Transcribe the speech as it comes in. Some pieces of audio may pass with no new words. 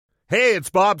Hey, it's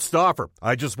Bob Stauffer.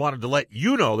 I just wanted to let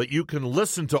you know that you can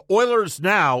listen to Oilers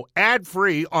Now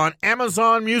ad-free on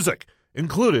Amazon Music,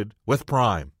 included with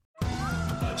Prime.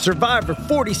 Survivor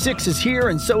 46 is here,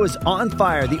 and so is On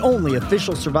Fire, the only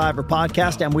official Survivor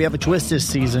podcast, and we have a twist this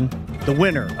season. The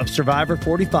winner of Survivor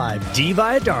 45, Dee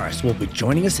Valladares, will be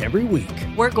joining us every week.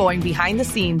 We're going behind the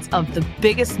scenes of the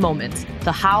biggest moments,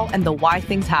 the how and the why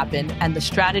things happen, and the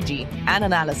strategy and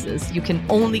analysis you can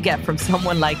only get from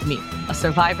someone like me, a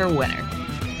Survivor winner.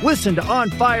 Listen to On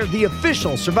Fire, the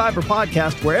official Survivor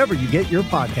podcast, wherever you get your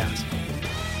podcast.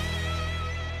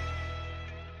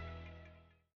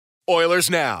 Oilers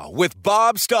Now with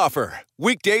Bob Stauffer.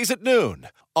 Weekdays at noon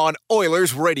on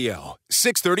Oilers Radio,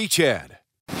 630 CHED.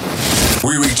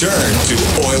 We return to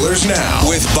Oilers Now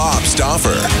with Bob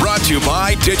Stauffer. Brought to you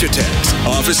by Digitex.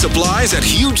 Office supplies at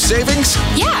huge savings?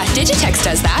 Yeah, Digitex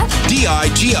does that.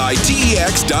 Digitex.ca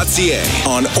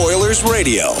on Oilers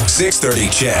Radio, 630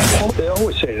 CHED. They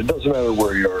always say it doesn't matter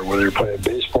where you are, whether you're playing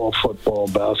baseball, football,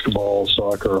 basketball,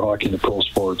 soccer, hockey, the pro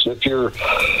sports. If your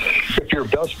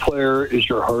best player is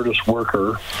your hardest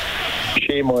worker,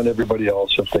 shame on everybody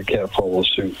else if they can't follow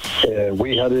suit. And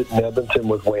we had it in Edmonton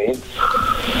with Wayne.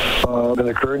 And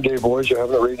the current day boys are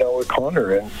having it right now with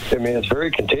Connor. And I mean, it's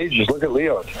very contagious. Look at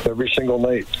Leon every single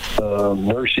night.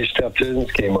 Nursey stepped in,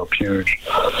 came up huge.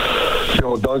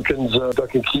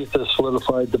 Duncan Keith has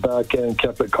solidified the back end,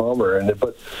 kept it calmer.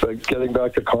 But getting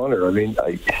back to Connor, I mean,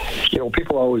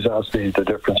 people always ask me the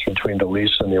difference between the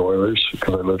Leafs and the Oilers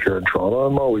because I live here in Toronto.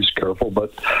 I'm always careful,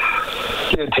 but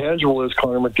the intangible is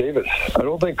Connor McDavid. I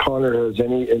don't think Connor has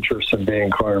any interest in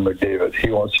being Connor McDavid. He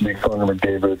wants to be Connor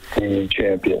McDavid, the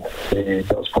champion, the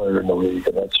best player in the league,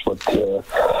 and that's what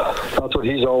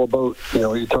he's all about.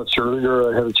 You touched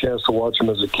earlier. I had a chance to watch him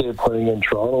as a kid playing in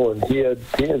Toronto, and he had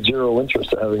zero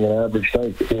interest in having an average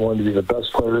night. He wanted to be the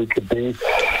best player he could be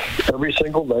every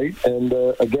single night. And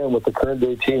again, with the current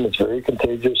day team, it's very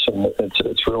contagious, and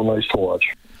it's real nice to watch.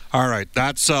 All right,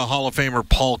 that's Hall of Famer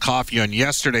Paul Coffey on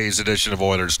yesterday's edition of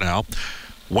Oilers Now.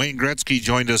 Wayne Gretzky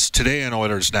joined us today on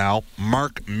Oilers Now.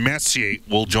 Mark Messier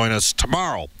will join us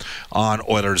tomorrow on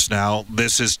Oilers Now.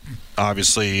 This is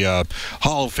obviously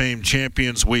Hall of Fame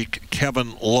Champions Week.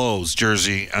 Kevin Lowe's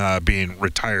jersey being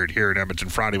retired here in Edmonton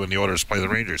Friday when the Oilers play the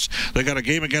Rangers. They got a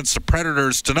game against the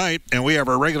Predators tonight, and we have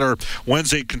our regular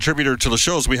Wednesday contributor to the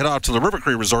shows. We head out to the River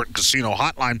Cree Resort and Casino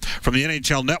hotline from the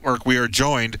NHL Network. We are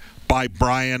joined by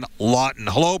Brian Lawton.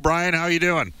 Hello, Brian. How are you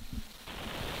doing?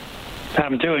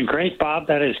 I'm doing great, Bob.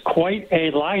 That is quite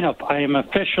a lineup. I am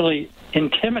officially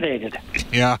intimidated.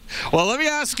 Yeah. Well, let me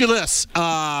ask you this.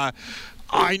 I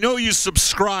know you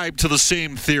subscribe to the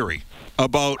same theory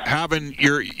about having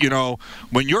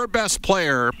when your best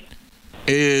player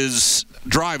is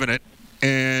driving it,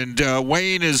 and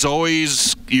Wayne is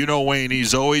always, Wayne,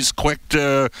 he's always quick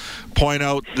to point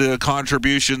out the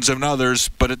contributions of others,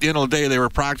 but at the end of the day, they were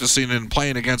practicing and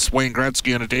playing against Wayne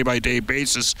Gretzky on a day-by-day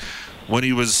basis when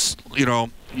he was,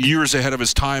 years ahead of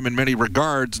his time in many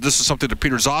regards. This is something that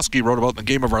Peter Zosky wrote about in The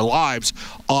Game of Our Lives,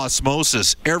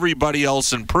 osmosis. Everybody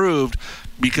else improved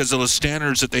because of the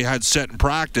standards that they had set in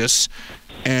practice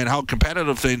and how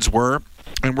competitive things were.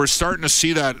 And we're starting to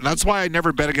see that. And that's why I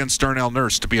never bet against Darnell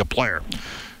Nurse to be a player,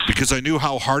 because I knew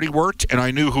how hard he worked and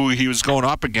I knew who he was going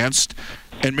up against,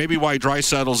 and maybe why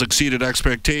Draisaitl's exceeded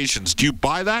expectations. Do you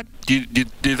buy that? Do you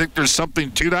think there's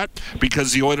something to that?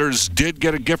 Because the Oilers did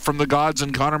get a gift from the gods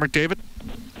in Connor McDavid?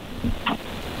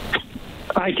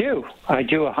 I do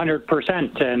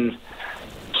 100%. And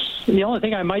the only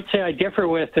thing I might say I differ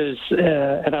with is,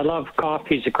 and I love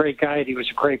Coffey, he's a great guy, and he was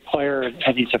a great player,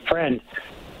 and he's a friend.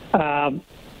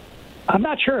 I'm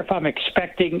not sure if I'm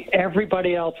expecting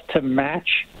everybody else to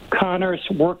match Connor's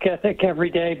work ethic every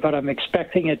day, but I'm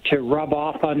expecting it to rub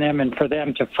off on them and for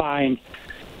them to find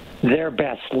their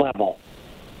best level.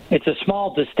 It's a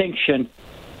small distinction,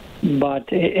 but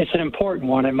it's an important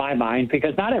one in my mind,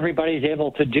 because not everybody's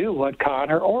able to do what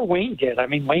Connor or Wayne did. I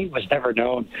mean, Wayne was never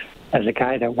known as a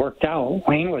guy that worked out.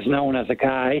 Wayne was known as a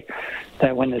guy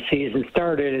that when the season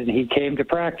started and he came to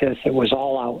practice, it was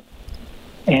all out.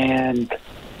 And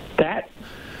that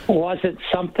wasn't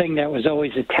something that was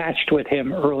always attached with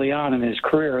him early on in his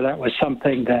career. That was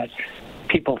something that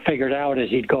people figured out as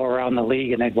he'd go around the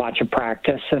league and they'd watch him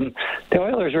practice. And the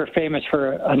Oilers were famous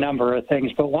for a number of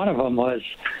things, but one of them was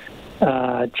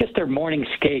just their morning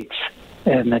skates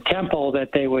and the tempo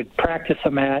that they would practice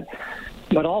them at,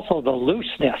 but also the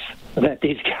looseness that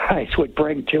these guys would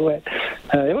bring to it.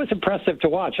 It was impressive to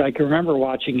watch. I can remember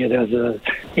watching it as a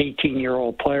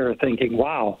 18-year-old player thinking,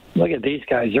 wow, look at these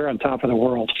guys. They're on top of the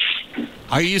world.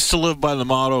 I used to live by the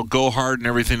motto, go hard in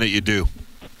everything that you do.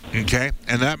 Okay?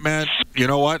 And that meant you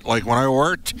know what? Like when I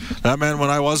worked, that meant when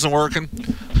I wasn't working,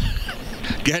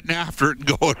 getting after it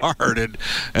and going hard, and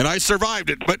I survived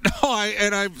it. But no,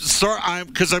 I'm sorry,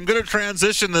 because I'm going to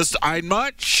transition this. I'm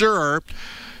not sure.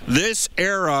 This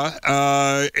era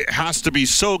has to be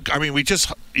so. I mean,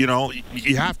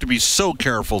 you have to be so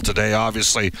careful today.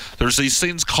 Obviously, there's these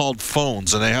things called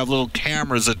phones, and they have little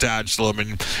cameras attached to them,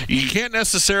 and you can't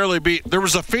necessarily be. There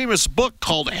was a famous book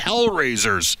called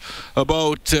Hellraisers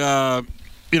about.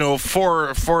 Four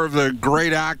of the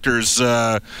great actors.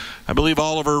 I believe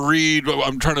Oliver Reed.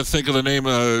 I'm trying to think of the name.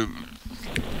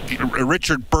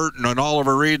 Richard Burton and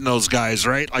Oliver Reed and those guys,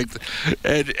 right? Like,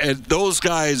 and those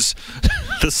guys,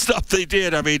 the stuff they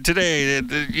did. I mean, today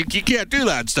you can't do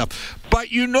that stuff.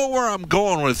 But you know where I'm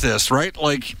going with this, right?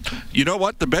 Like, you know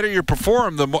what? The better you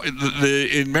perform, the more,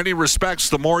 in many respects,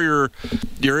 the more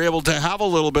you're able to have a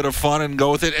little bit of fun and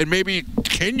go with it. And maybe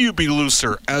can you be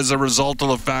looser as a result of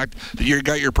the fact that you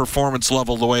got your performance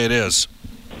level the way it is?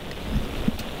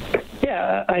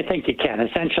 Yeah, I think you can.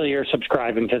 Essentially, you're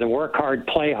subscribing to the work hard,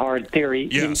 play hard theory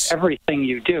in everything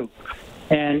you do.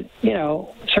 And,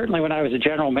 certainly when I was a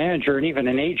general manager and even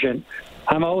an agent,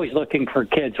 I'm always looking for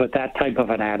kids with that type of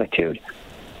an attitude.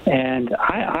 And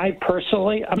I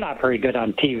personally, I'm not very good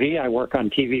on TV. I work on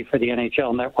TV for the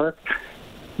NHL Network.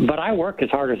 But I work as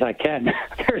hard as I can.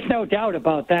 There's no doubt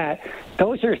about that.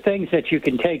 Those are things that you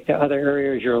can take to other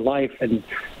areas of your life, and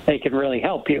they can really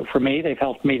help you. For me, they've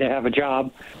helped me to have a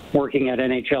job working at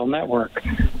NHL Network,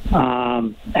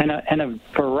 and a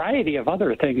variety of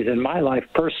other things in my life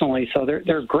personally. So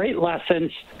they're great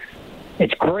lessons.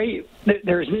 It's great.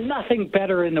 There's nothing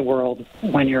better in the world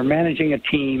when you're managing a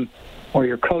team or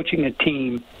you're coaching a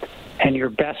team and your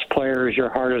best player is your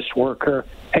hardest worker,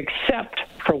 except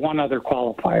for one other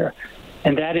qualifier,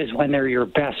 and that is when they're your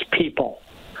best people.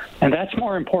 And that's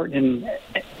more important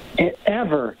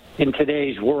ever in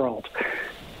today's world.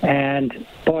 And,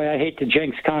 boy, I hate to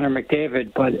jinx Connor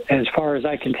McDavid, but as far as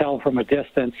I can tell from a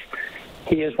distance,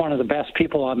 he is one of the best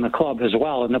people on the club as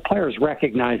well, and the players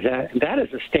recognize that. And that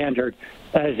is a standard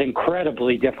that is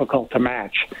incredibly difficult to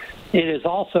match. It is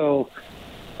also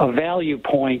a value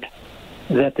point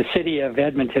that the city of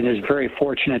Edmonton is very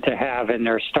fortunate to have in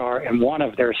their star and one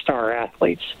of their star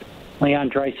athletes. Leon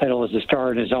Draisaitl is a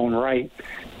star in his own right.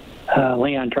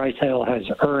 Leon Draisaitl has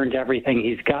earned everything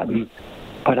he's gotten,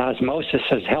 but osmosis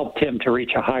has helped him to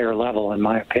reach a higher level, in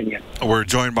my opinion. We're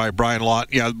joined by Brian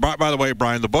Lawton. Yeah, by the way,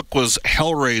 Brian, the book was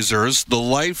Hellraisers, The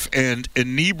Life and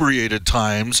Inebriated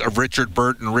Times of Richard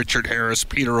Burton, Richard Harris,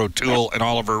 Peter O'Toole, and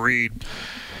Oliver Reed.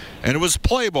 And it was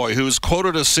Playboy who was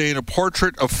quoted as saying, a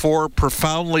portrait of four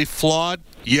profoundly flawed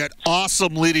yet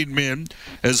awesome leading men,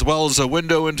 as well as a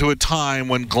window into a time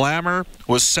when glamour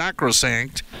was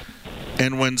sacrosanct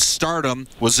and when stardom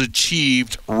was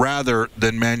achieved rather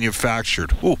than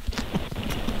manufactured. Ooh.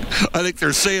 I think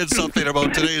they're saying something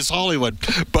about today's Hollywood.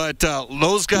 But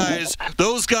those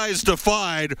guys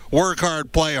defied work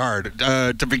hard, play hard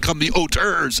to become the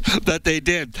auteurs that they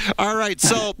did. All right,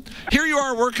 so here you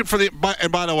are working for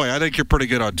and by the way, I think you're pretty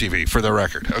good on TV, for the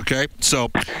record, okay? So,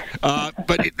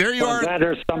 but there you are. I'm glad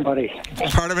there's somebody.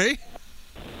 Pardon me?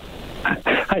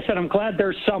 I said I'm glad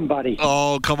there's somebody.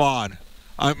 Oh, come on.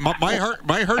 My heart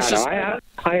is...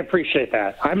 I appreciate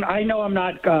that. I know I'm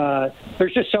not...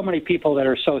 there's just so many people that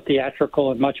are so theatrical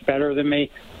and much better than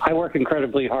me. I work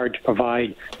incredibly hard to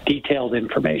provide detailed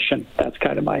information. That's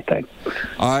kind of my thing.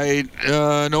 I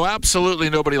know absolutely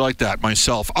nobody like that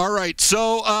myself. All right,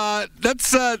 so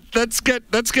let's get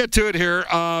to it here.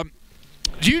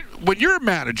 When you're a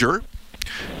manager,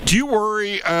 do you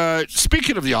worry?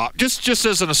 Speaking of the off, just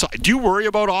as an aside, do you worry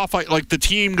about off? Like the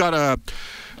team got a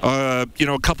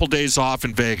couple days off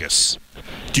in Vegas.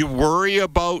 Do you worry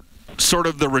about sort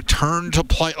of the return to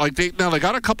play? Like they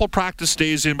got a couple practice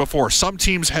days in before. Some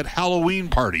teams had Halloween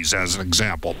parties, as an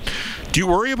example. Do you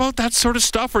worry about that sort of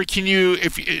stuff, or do you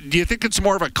think it's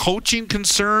more of a coaching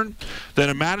concern than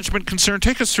a management concern?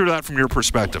 Take us through that from your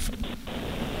perspective.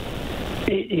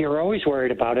 You're always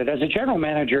worried about it. As a general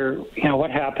manager,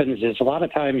 what happens is a lot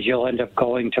of times you'll end up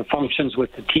going to functions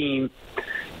with the team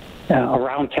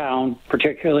around town,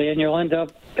 particularly, and you'll end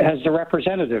up as the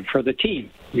representative for the team.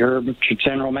 You're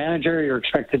general manager, you're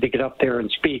expected to get up there and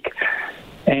speak,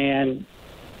 and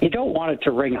you don't want it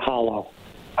to ring hollow.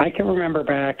 I can remember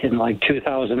back in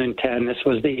 2010, this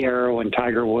was the era when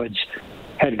Tiger Woods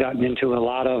had gotten into a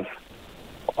lot of,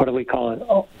 what do we call it,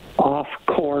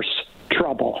 off-course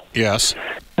trouble. Yes.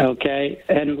 Okay,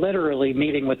 and literally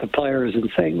meeting with the players and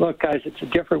saying, look, guys, it's a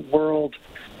different world.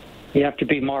 You have to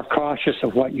be more cautious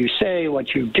of what you say,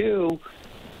 what you do.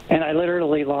 And I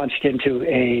literally launched into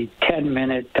a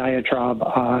 10-minute diatribe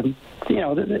on,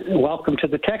 welcome to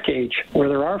the tech age, where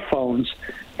there are phones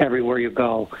everywhere you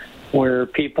go, where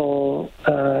people,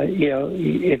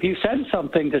 if you send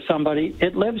something to somebody,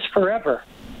 it lives forever.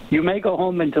 You may go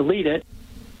home and delete it.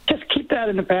 Just keep that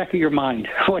in the back of your mind.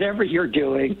 Whatever you're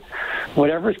doing,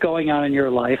 whatever's going on in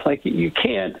your life, like you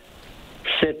can't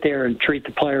sit there and treat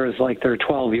the players like they're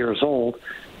 12 years old,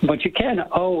 but you can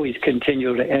always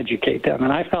continue to educate them.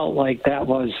 And I felt like that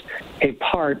was a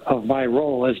part of my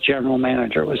role as general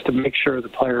manager, was to make sure the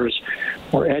players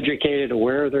were educated,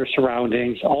 aware of their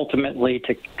surroundings, ultimately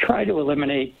to try to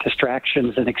eliminate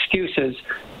distractions and excuses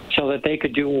so that they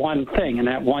could do one thing. And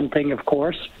that one thing, of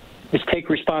course, is take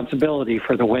responsibility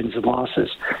for the wins and losses,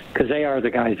 because they are the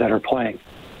guys that are playing.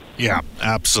 Yeah,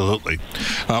 absolutely.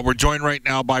 We're joined right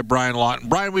now by Brian Lawton.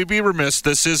 Brian, we'd be remiss.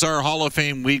 This is our Hall of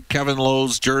Fame week. Kevin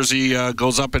Lowe's jersey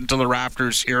goes up into the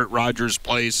rafters here at Rogers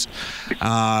Place.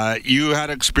 You had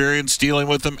experience dealing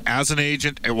with him as an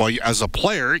agent. Well, as a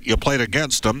player, you played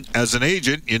against him. As an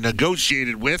agent, you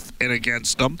negotiated with and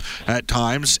against him at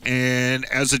times. And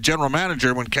as a general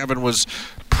manager, when Kevin was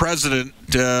president,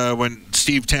 when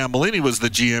Steve Tambellini was the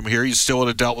GM here, he still would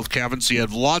have dealt with Kevin, so he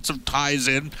had lots of ties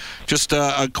in. Just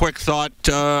a quick thought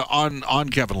on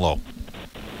Kevin Lowe.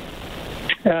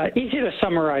 Easy to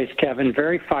summarize Kevin.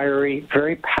 Very fiery,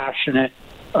 very passionate,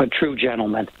 a true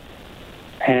gentleman.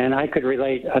 And I could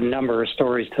relate a number of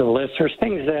stories to the list. There's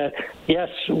things that, yes,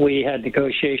 we had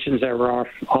negotiations that were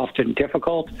often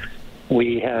difficult.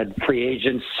 We had free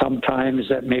agents sometimes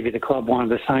that maybe the club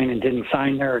wanted to sign and didn't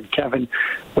sign there, and Kevin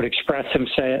would express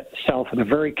himself in a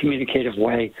very communicative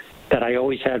way that I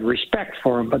always had respect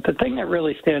for him. But the thing that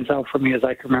really stands out for me is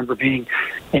I can remember being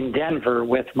in Denver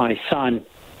with my son.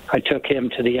 I took him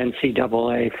to the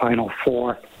NCAA Final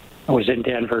Four. I was in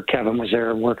Denver. Kevin was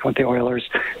there working with the Oilers.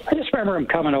 I just remember him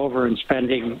coming over and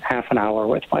spending half an hour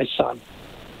with my son.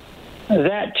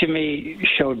 That, to me,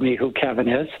 showed me who Kevin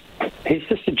is. He's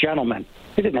just a gentleman.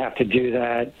 He didn't have to do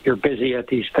that. You're busy at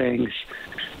these things.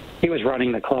 He was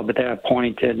running the club at that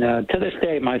point, and to this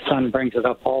day, my son brings it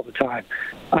up all the time.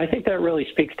 I think that really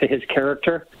speaks to his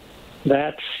character.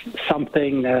 That's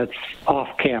something that's off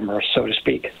camera, so to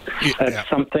speak. That's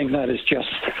something that is just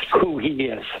who he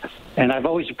is. And I've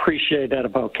always appreciated that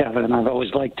about Kevin, and I've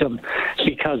always liked him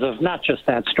because of not just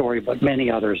that story, but many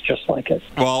others just like it.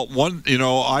 Well,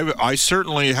 I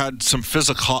certainly had some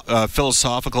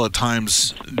philosophical at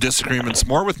times disagreements,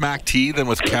 more with Mac T than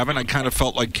with Kevin. I kind of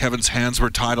felt like Kevin's hands were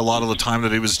tied a lot of the time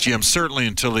that he was GM, certainly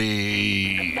until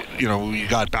he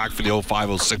got back for the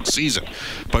 05-06 season.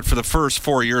 But for the first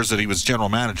 4 years that he was general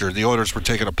manager, the Oilers were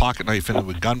taking a pocket knife into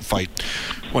a gunfight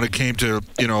when it came to,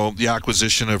 the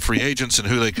acquisition of free agents and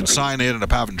who they could sign. They ended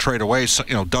up having to trade away,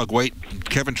 Doug Waite.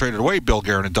 Kevin traded away Bill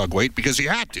Guerin and Doug Waite because he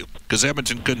had to, because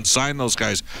Edmonton couldn't sign those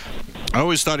guys. I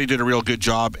always thought he did a real good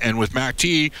job. And with Mac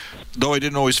T, though I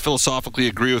didn't always philosophically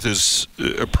agree with his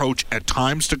approach at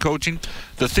times to coaching,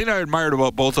 the thing I admired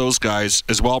about both those guys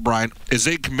as well, Brian, is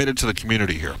they committed to the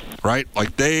community here, right?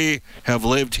 Like, they have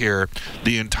lived here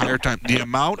the entire time. The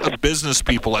amount of business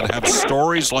people that have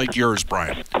stories like yours,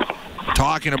 Brian,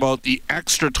 talking about the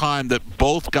extra time that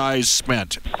both guys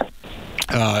spent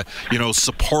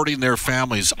supporting their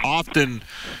families often,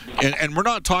 and we're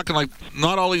not talking like,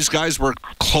 not all these guys were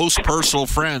close personal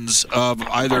friends of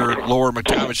either Lowe or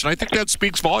McTavish, and I think that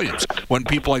speaks volumes when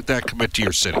people like that commit to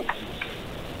your city.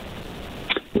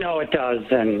 No, it does,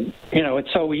 and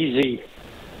it's so easy.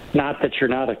 Not that you're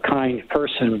not a kind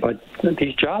person, but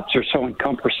these jobs are so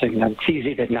encompassing that it's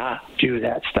easy to not do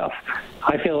that stuff.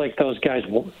 I feel like those guys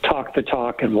talk the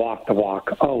talk and walk the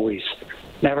walk, always.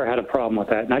 Never had a problem with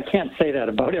that. And I can't say that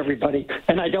about everybody,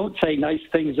 and I don't say nice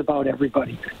things about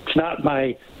everybody.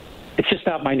 It's just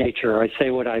not my nature. I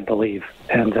say what I believe,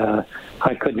 and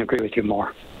I couldn't agree with you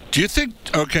more. Do you think,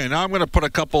 okay, now I'm going to put a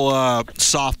couple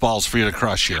softballs for you to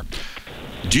crush here.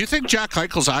 Do you think Jack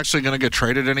Eichel's actually going to get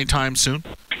traded anytime soon?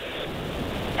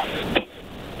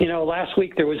 Last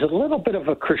week there was a little bit of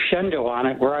a crescendo on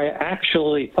it where I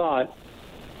actually thought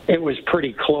it was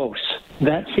pretty close.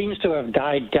 That seems to have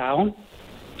died down.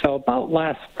 So about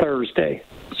last Thursday,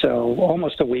 so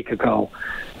almost a week ago,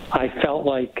 I felt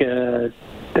like there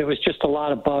was just a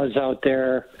lot of buzz out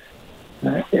there.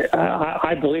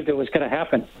 I believed it was going to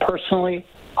happen. Personally,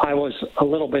 I was a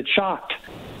little bit shocked.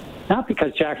 Not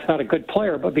because Jack's not a good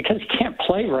player, but because he can't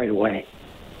play right away.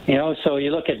 So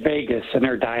you look at Vegas, and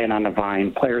they're dying on the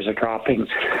vine. Players are dropping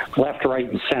left, right,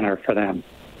 and center for them.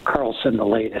 Carlson, the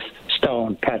latest.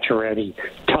 Stone, Pacioretty,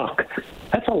 Tuck.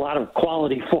 That's a lot of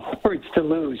quality forwards to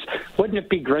lose. Wouldn't it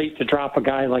be great to drop a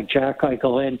guy like Jack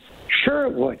Eichel in? Sure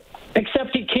it would.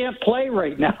 except he can't play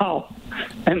right now.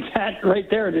 And that right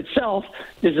there in itself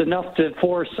is enough to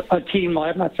force a team.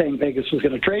 I'm not saying Vegas was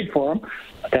going to trade for him.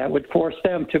 That would force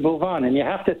them to move on. And you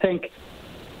have to think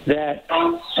that,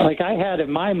 like I had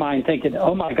in my mind thinking,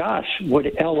 oh my gosh,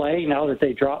 would L.A., now that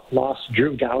they lost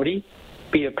Drew Doughty,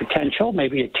 be a potential,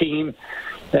 maybe a team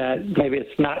that maybe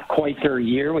it's not quite their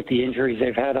year with the injuries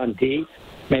they've had on D.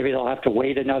 Maybe they'll have to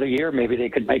wait another year. Maybe they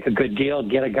could make a good deal,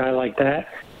 get a guy like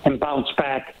that, and bounce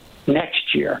back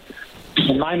next year.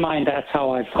 In my mind, that's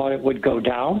how I thought it would go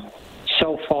down.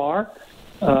 So far,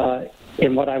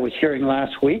 in what I was hearing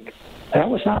last week, that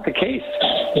was not the case.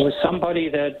 It was somebody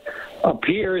that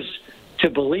appears to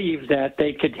believe that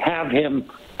they could have him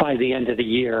by the end of the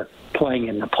year playing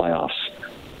in the playoffs.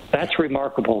 That's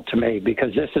remarkable to me,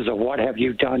 because this is a what have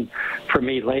you done for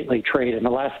me lately trade. And the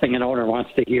last thing an owner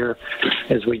wants to hear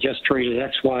is we just traded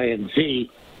X, Y, and Z,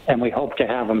 and we hope to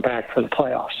have them back for the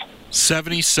playoffs.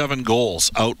 77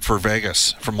 goals out for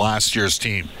Vegas from last year's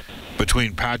team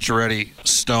between Pacioretty,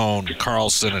 Stone,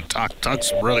 Carlson, and Tuck.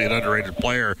 Tuck's really an underrated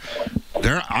player.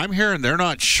 I'm hearing they're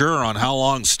not sure on how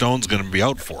long Stone's going to be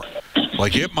out for.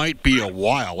 Like, it might be a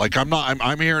while. Like,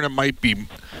 I'm hearing it might be,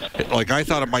 like, I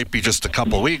thought it might be just a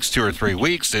couple of weeks, 2 or 3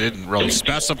 weeks. They didn't really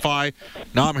specify.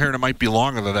 Now I'm hearing it might be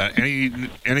longer than that.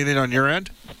 Anything on your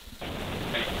end?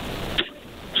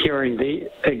 Hearing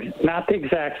not the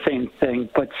exact same thing,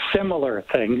 but similar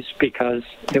things, because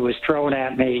it was thrown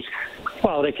at me,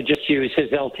 well, they could just use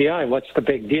his LTI. What's the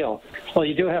big deal? Well,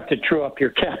 you do have to true up your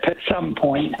cap at some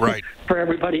point, right, for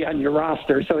everybody on your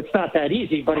roster, so it's not that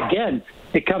easy. But again,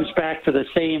 it comes back to the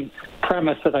same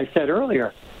premise that I said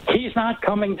earlier. He's not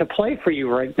coming to play for you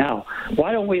right now.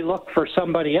 Why don't we look for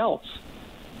somebody else?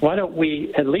 Why don't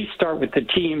we at least start with the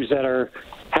teams that are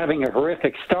having a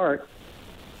horrific start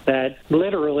that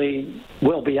literally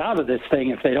will be out of this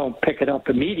thing if they don't pick it up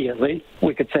immediately?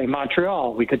 We could say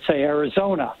Montreal. We could say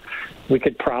Arizona. We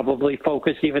could probably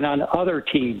focus even on other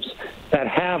teams that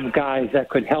have guys that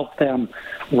could help them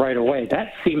right away.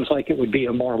 That seems like it would be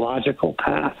a more logical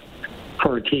path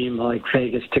for a team like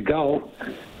Vegas to go.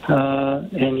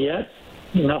 And yet,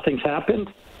 nothing's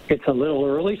happened. It's a little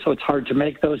early, so it's hard to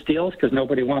make those deals because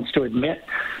nobody wants to admit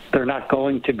they're not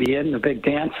going to be in the big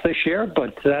dance this year,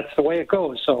 but that's the way it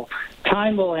goes. So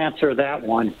time will answer that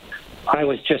one. I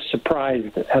was just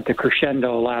surprised at the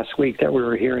crescendo last week that we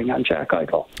were hearing on Jack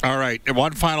Eichel. All right, and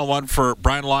one final one for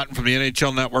Brian Lawton from the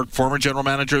NHL Network, former general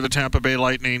manager of the Tampa Bay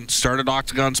Lightning, started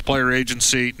Octagon's player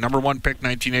agency, number 1 pick,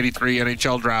 1983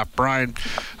 NHL draft. Brian,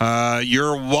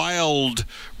 your wild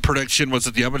prediction was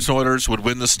that the Edmonton Oilers would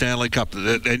win the Stanley Cup.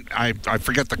 And I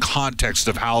forget the context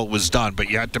of how it was done, but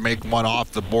you had to make one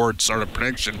off the board sort of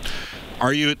prediction.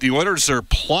 The Oilers are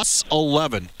plus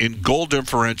 11 in goal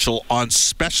differential on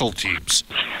special teams.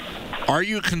 Are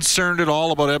you concerned at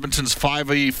all about Edmonton's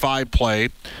 5v5 play,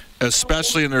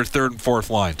 especially in their third and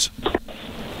fourth lines?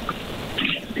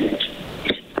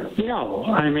 No.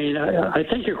 I mean, I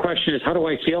think your question is, how do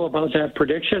I feel about that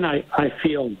prediction? I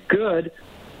feel good.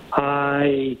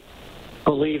 I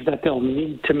believe that they'll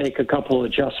need to make a couple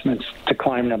adjustments to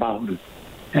climb the mountain.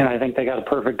 And I think they got a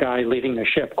perfect guy leading the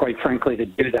ship, quite frankly, to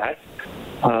do that.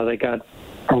 They got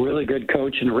a really good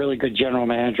coach and a really good general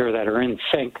manager that are in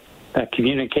sync, that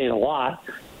communicate a lot.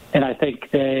 And I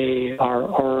think they are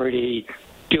already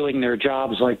doing their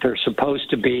jobs like they're supposed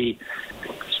to be,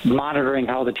 monitoring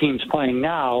how the team's playing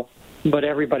now. But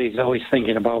everybody's always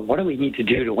thinking about, what do we need to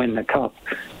do to win the Cup?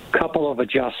 Couple of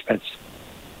adjustments.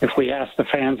 If we asked the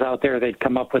fans out there, they'd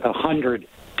come up with 100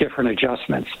 different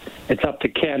adjustments. It's up to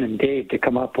Ken and Dave to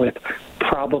come up with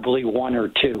probably 1 or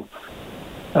 2.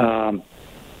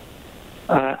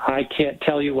 I can't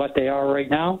tell you what they are right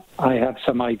now. I have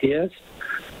some ideas,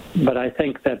 but I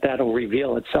think that that'll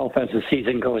reveal itself as the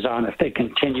season goes on if they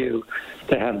continue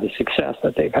to have the success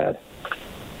that they've had.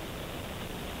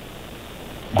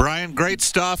 Brian, great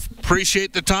stuff.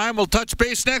 Appreciate the time. We'll touch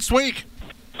base next week.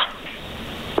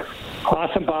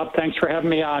 Awesome, Bob. Thanks for having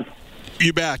me on.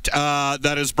 You bet.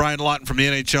 That is Brian Lawton from the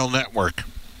NHL Network.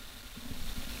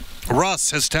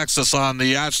 Russ has texted us on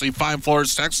the Ashley Fine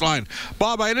Floors text line.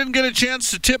 Bob, I didn't get a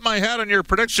chance to tip my hat on your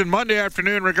prediction Monday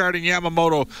afternoon regarding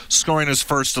Yamamoto scoring his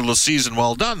first of the season.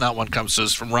 Well done. That one comes to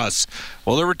us from Russ.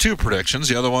 Well, there were 2 predictions.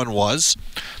 The other one was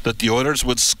that the Oilers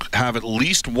would have at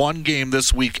least one game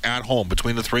this week at home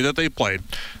between the 3 that they played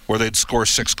where they'd score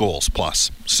 6 goals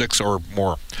plus, 6 or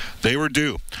more. They were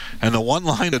due. And the one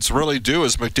line that's really due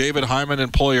is McDavid, Hyman,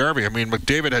 and Puljujarvi. I mean,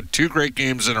 McDavid had 2 great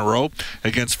games in a row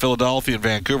against Philadelphia and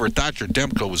Vancouver. Thatcher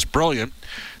Demko was brilliant.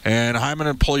 And Hyman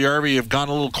and Puljujarvi have gone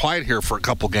a little quiet here for a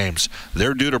couple games.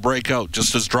 They're due to break out,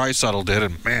 just as Draisaitl did.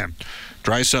 And, man,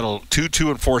 Draisaitl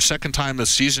 2-2-4. Second time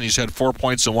this season he's had 4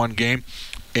 points in one game.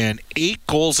 And 8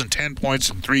 goals and 10 points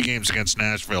in 3 games against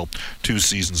Nashville 2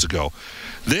 seasons ago.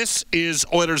 This is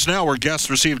Oilers Now, where guests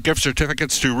receive gift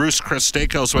certificates to Ruth's Chris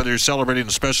Steakhouse. Whether you're celebrating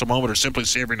a special moment or simply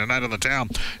savoring a night on the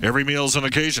town, every meal is an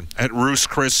occasion at Ruth's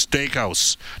Chris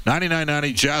Steakhouse.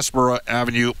 9990 Jasper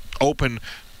Avenue, open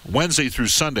Wednesday through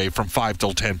Sunday from 5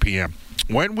 till 10 p.m.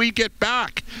 When we get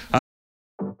back...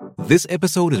 This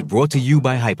episode is brought to you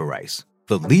by Hyperice,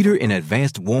 the leader in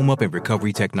advanced warm-up and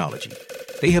recovery technology.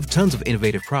 They have tons of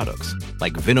innovative products,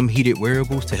 like Venom-heated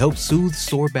wearables to help soothe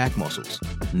sore back muscles,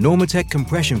 Normatec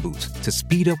compression boots to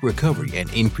speed up recovery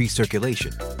and increase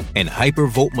circulation, and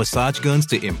Hypervolt massage guns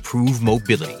to improve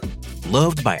mobility.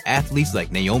 Loved by athletes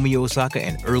like Naomi Osaka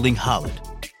and Erling Haaland.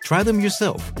 Try them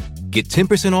yourself. Get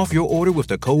 10% off your order with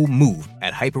the code MOVE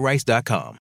at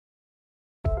Hyperice.com.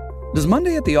 Does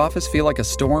Monday at the office feel like a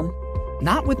storm?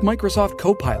 Not with Microsoft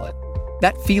Copilot.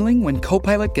 That feeling when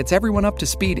Copilot gets everyone up to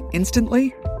speed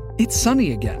instantly? It's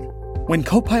sunny again. When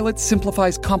Copilot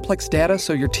simplifies complex data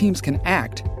so your teams can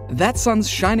act, that sun's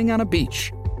shining on a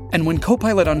beach. And when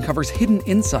Copilot uncovers hidden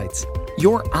insights,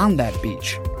 you're on that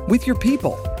beach with your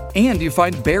people, and you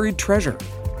find buried treasure.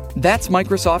 That's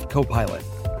Microsoft Copilot.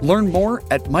 Learn more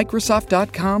at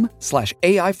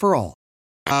Microsoft.com/AI for all.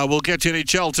 We'll get to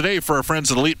NHL today for our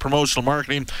friends at Elite Promotional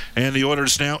Marketing and the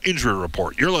Oilers Now Injury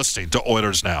Report. You're listening to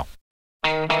Oilers Now.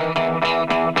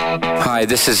 Hi,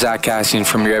 this is Zach Cassian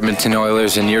from your Edmonton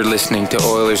Oilers, and you're listening to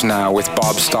Oilers Now with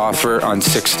Bob Stauffer on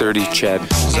 630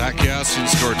 CHED. Zach Cassian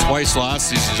scored twice last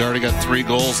season. He's already got 3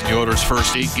 goals in the Oilers'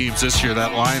 first 8 games this year.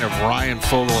 That line of Ryan,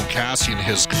 Fogle, and Cassian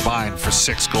has combined for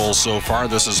 6 goals so far.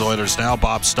 This is Oilers Now.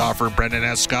 Bob Stauffer, Brendan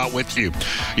Escott with you.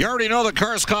 You already know that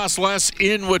cars cost less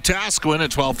in Wetaskiwin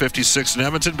at 1256 in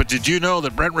Edmonton, but did you know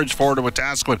that Brentridge Ford and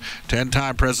Wetaskiwin,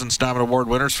 10-time President's Diamond Award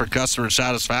winners for customer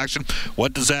satisfaction?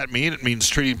 What does that mean? It means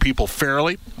treating people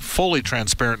fairly, fully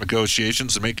transparent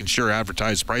negotiations, and making sure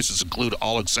advertised prices include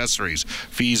all accessories,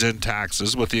 fees, and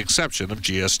taxes, with the exception of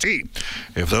GST.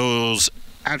 If those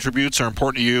attributes are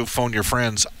important to you, phone your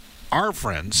friends. Our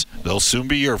friends, they'll soon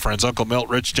be your friends. Uncle Milt,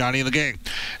 Rich, Johnny, and the gang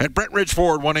at Brentridge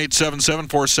Ford,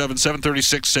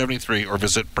 1-877-477-3673, or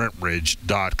visit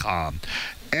Brentridge.com.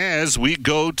 As we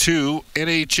go to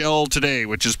NHL Today,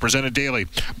 which is presented daily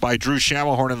by Drew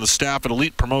Shammelhorn and the staff at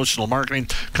Elite Promotional Marketing,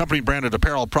 company-branded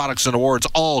apparel, products, and awards,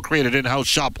 all created in-house.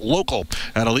 Shop local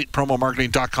at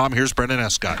ElitePromoMarketing.com. Here's Brendan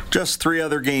Escott. Just 3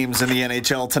 other games in the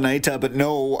NHL tonight, but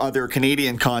no other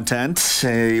Canadian content.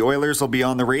 The Oilers will be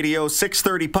on the radio.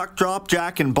 6:30 puck drop.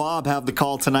 Jack and Bob have the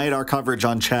call tonight. Our coverage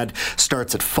on CHED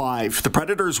starts at 5. The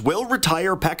Predators will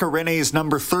retire Pekka Rinne's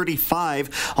number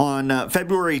 35 on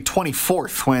February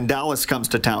 24th. When Dallas comes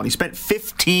to town. He spent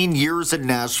 15 years in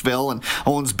Nashville and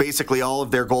owns basically all of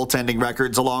their goaltending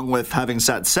records, along with having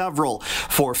set several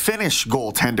for Finnish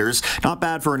goaltenders. Not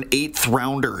bad for an 8th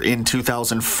rounder in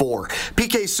 2004.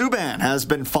 PK Subban has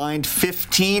been fined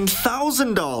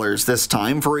 $15,000 this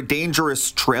time for a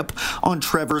dangerous trip on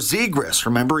Trevor Zegras.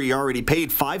 Remember, he already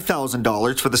paid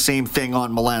 $5,000 for the same thing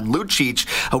on Milan Lucic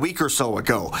a week or so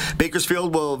ago.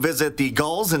 Bakersfield will visit the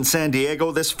Gulls in San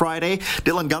Diego this Friday.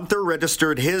 Dylan Guenther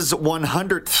registered his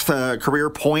 100th career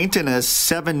point in a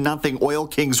 7-0 Oil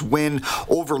Kings win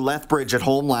over Lethbridge at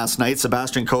home last night.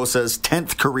 Sebastian Cosa's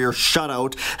 10th career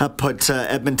shutout put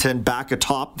Edmonton back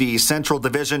atop the Central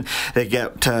Division. They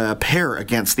get a pair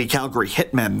against the Calgary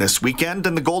Hitmen this weekend,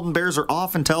 and the Golden Bears are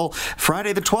off until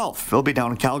Friday the 12th. They'll be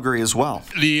down in Calgary as well.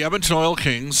 The Edmonton Oil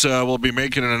Kings will be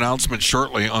making an announcement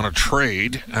shortly on a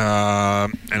trade,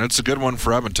 and it's a good one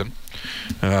for Edmonton.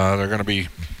 They're going to be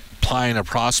applying a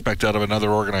prospect out of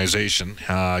another organization,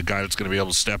 a guy that's going to be able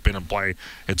to step in and play.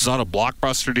 It's not a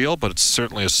blockbuster deal, but it's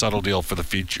certainly a subtle deal for the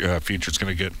future. It's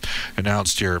going to get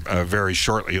announced here very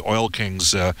shortly. Oil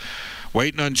Kings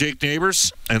waiting on Jake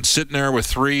Neighbors and sitting there with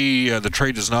 3. The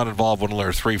trade does not involve one of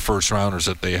their 3 first-rounders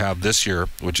that they have this year,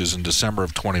 which is in December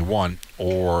of 21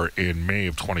 or in May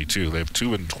of 22. They have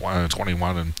 2 in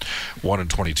 21 and 1 in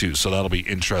 22, so that'll be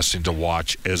interesting to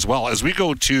watch as well. As we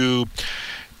go to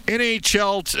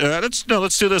NHL,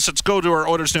 let's do this. Let's go to our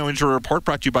Oilers Now Injury Report,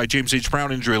 brought to you by James H.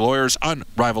 Brown Injury Lawyers.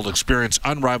 Unrivaled experience,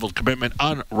 unrivaled commitment,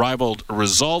 unrivaled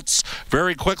results.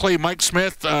 Very quickly, Mike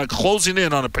Smith closing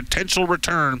in on a potential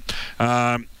return,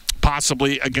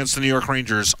 possibly against the New York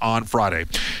Rangers on Friday.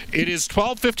 It is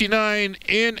 12:59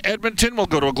 in Edmonton. We'll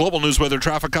go to a global news weather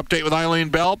traffic update with Eileen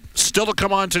Bell. Still to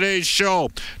come on today's show,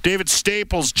 David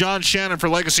Staples, John Shannon for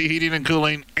Legacy Heating and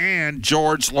Cooling, and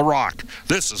George Larocque.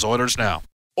 This is Oilers Now.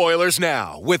 Oilers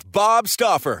Now with Bob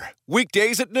Stauffer.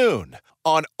 Weekdays at noon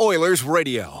on Oilers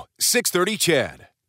Radio, 630 CHED.